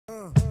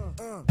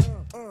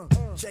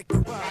Check the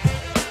rock.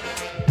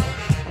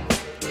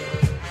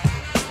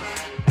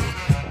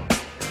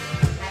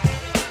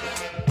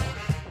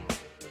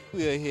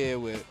 We are here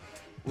with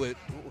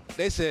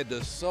they said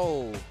the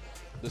soul,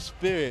 the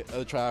spirit of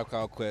the Tribe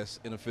Called Quest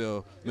in the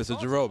film, Mr.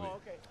 Jarobi.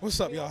 What's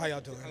up, y'all? How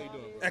y'all doing?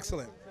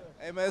 Excellent.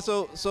 Hey man,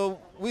 so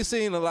we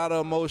seen a lot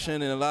of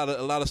emotion and a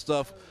lot of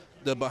stuff,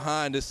 the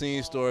behind the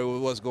scenes story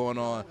with what's going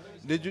on.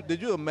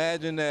 Did you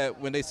imagine that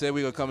when they said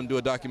we were gonna come and do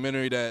a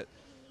documentary that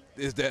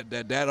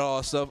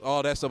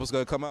all that stuff was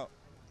gonna come out?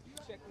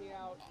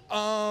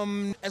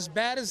 As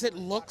bad as it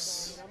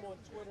looks,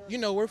 you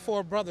know, we're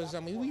four brothers. I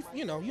mean,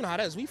 you know how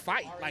that is. We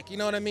fight, like, you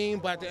know what I mean?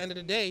 But at the end of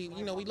the day,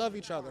 you know, we love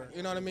each other.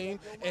 You know what I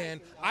mean?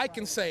 And I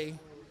can say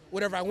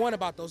whatever I want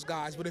about those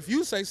guys, but if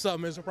you say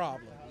something, it's a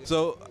problem.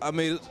 So I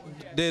mean,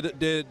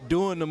 did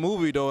doing the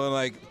movie though, and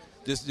like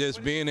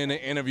just being in the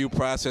interview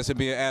process and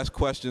being asked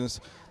questions,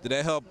 did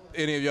that help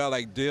any of y'all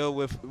like deal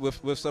with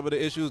some of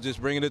the issues,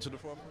 just bringing it to the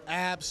forefront?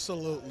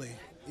 Absolutely.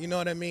 You know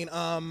what I mean?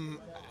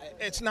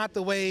 It's not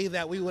the way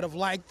that we would have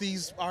liked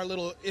our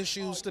little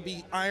issues to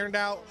be ironed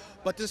out,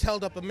 but this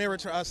held up a mirror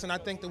to us, and I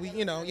think that we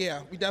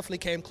definitely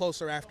came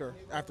closer after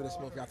this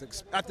movie,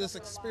 after this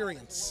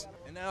experience.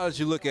 And now as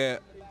you look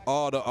at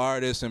all the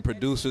artists and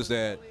producers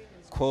that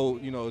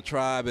quote, you know,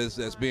 Tribe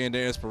as being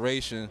their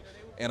inspiration,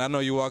 and I know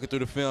you're walking through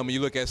the film and you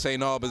look at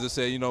St. Albans and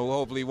say, you know,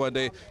 hopefully one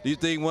day, do you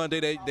think one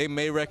day they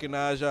may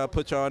recognize y'all,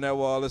 put y'all on that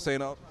wall at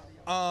St.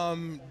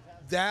 Albans?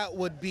 That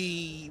would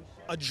be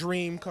a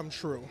dream come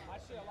true.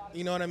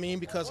 You know what I mean?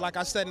 Because like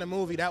I said in the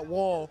movie, that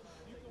wall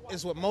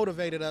is what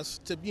motivated us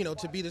to, you know,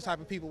 to be the type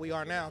of people we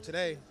are now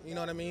today. You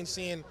know what I mean?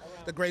 Seeing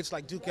the greats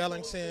like Duke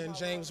Ellington,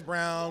 James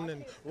Brown,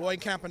 and Roy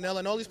Campanella,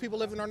 and all these people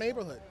live in our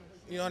neighborhood.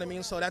 You know what I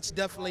mean? So that's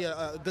definitely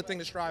a good thing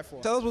to strive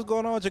for. Tell us what's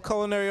going on with your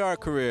culinary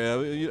art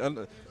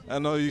career. I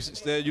know you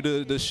said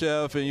you're the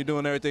chef and you're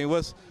doing everything.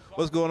 What's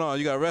going on?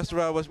 You got a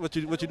restaurant? What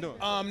you doing?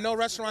 No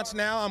restaurants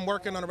now. I'm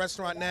working on a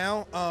restaurant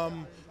now.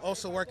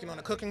 Also working on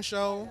a cooking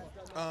show.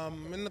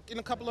 And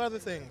a couple other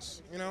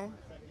things. You know.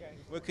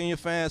 Where can your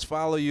fans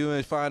follow you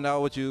and find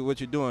out what you're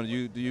doing?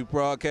 Do you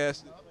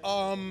broadcast?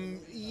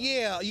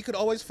 Yeah, you could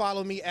always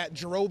follow me at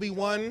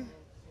Jarobi1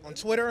 on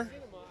Twitter.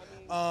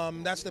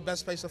 That's the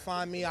best place to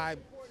find me. I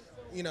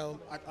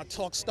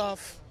talk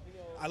stuff.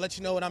 I let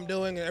you know what I'm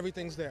doing, and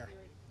everything's there.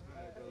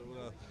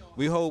 Well,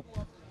 we hope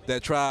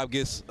that Tribe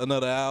gets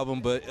another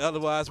album, but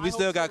otherwise, we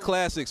still got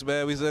classics,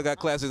 man. We still got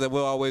classics that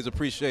we'll always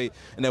appreciate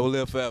and that will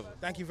live forever.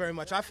 Thank you very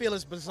much. I feel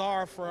it's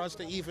bizarre for us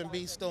to even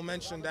be still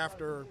mentioned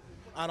after,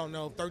 I don't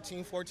know,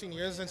 13, 14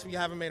 years since we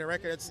haven't made a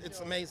record. It's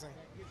amazing.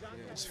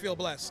 I just feel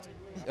blessed.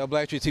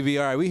 BlackTree TV,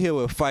 all right, we here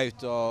with Phife,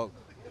 Dawg,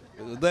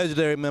 a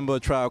legendary member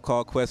of Tribe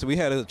Called Quest. We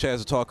had a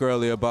chance to talk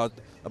earlier about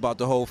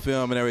the whole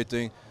film and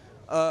everything.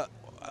 A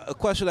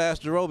question I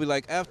asked Jarobi,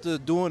 like after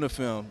doing the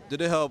film,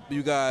 did it help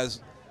you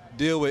guys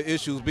deal with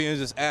issues, being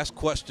just asked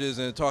questions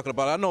and talking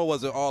about it? I know it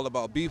wasn't all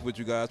about beef with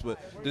you guys, but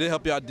did it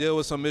help y'all deal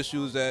with some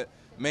issues that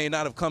may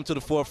not have come to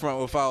the forefront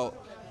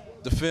without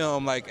the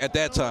film, like at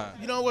that time?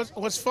 You know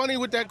what's funny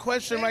with that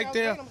question right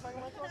there?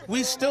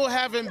 We still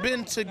haven't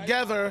been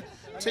together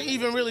to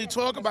even really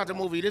talk about the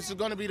movie. This is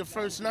going to be the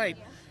first night.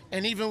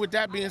 And even with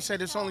that being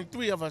said, it's only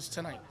 3 of us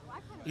tonight.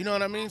 You know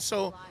what I mean?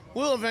 So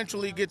we'll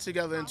eventually get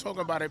together and talk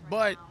about it.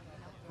 But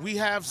we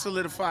have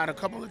solidified a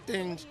couple of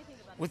things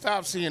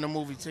without seeing a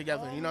movie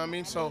together. You know what I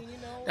mean? So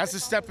that's a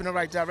step in the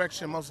right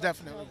direction, most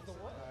definitely.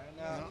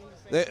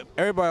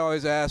 Everybody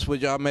always asks,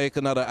 would y'all make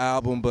another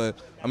album? But,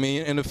 I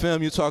mean, in the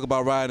film, you talk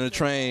about riding a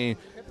train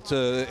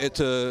to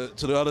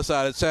the other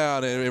side of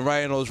town and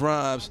writing those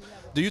rhymes.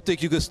 Do you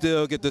think you could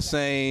still get the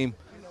same...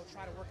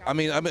 I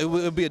mean, it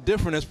would be a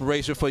different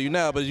inspiration for you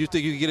now, but you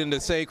think you could get in the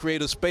same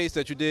creative space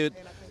that you did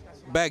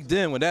back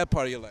then with that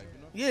part of your life?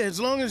 You know? Yeah, as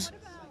long as,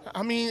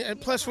 I mean,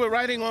 and plus we're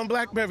writing on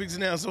Blackberries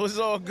now, so it's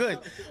all good.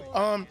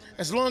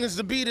 As long as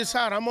the beat is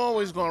hot, I'm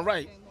always going to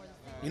write,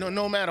 you know,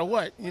 no matter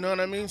what, you know what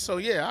I mean? So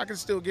yeah, I can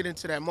still get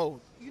into that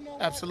mode,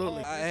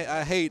 absolutely.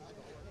 I hate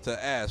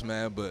to ask,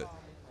 man, but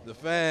the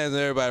fans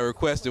and everybody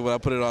requested when I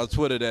put it on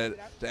Twitter to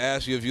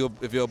ask you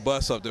if you'll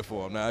bust something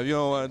for them. Now, if you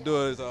don't want to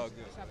do it, it's all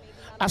good.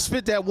 I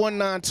spit that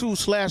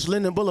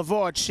 192/Linden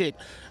Boulevard shit.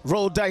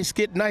 Roll dice,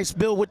 get nice,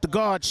 bill with the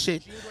guard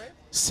shit.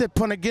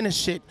 Sip on the Guinness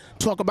shit.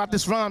 Talk about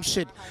this rhyme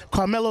shit.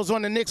 Carmelo's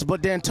on the Knicks,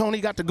 but then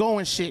Tony got the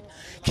going shit.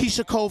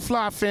 Keisha Cole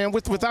fly fan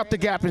without the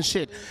gap and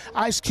shit.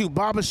 Ice Cube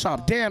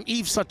barbershop. Damn,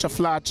 Eve such a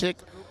fly chick.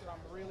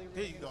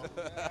 There you go. All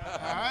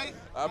right.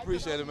 I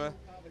appreciate it, man.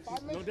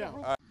 No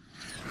doubt.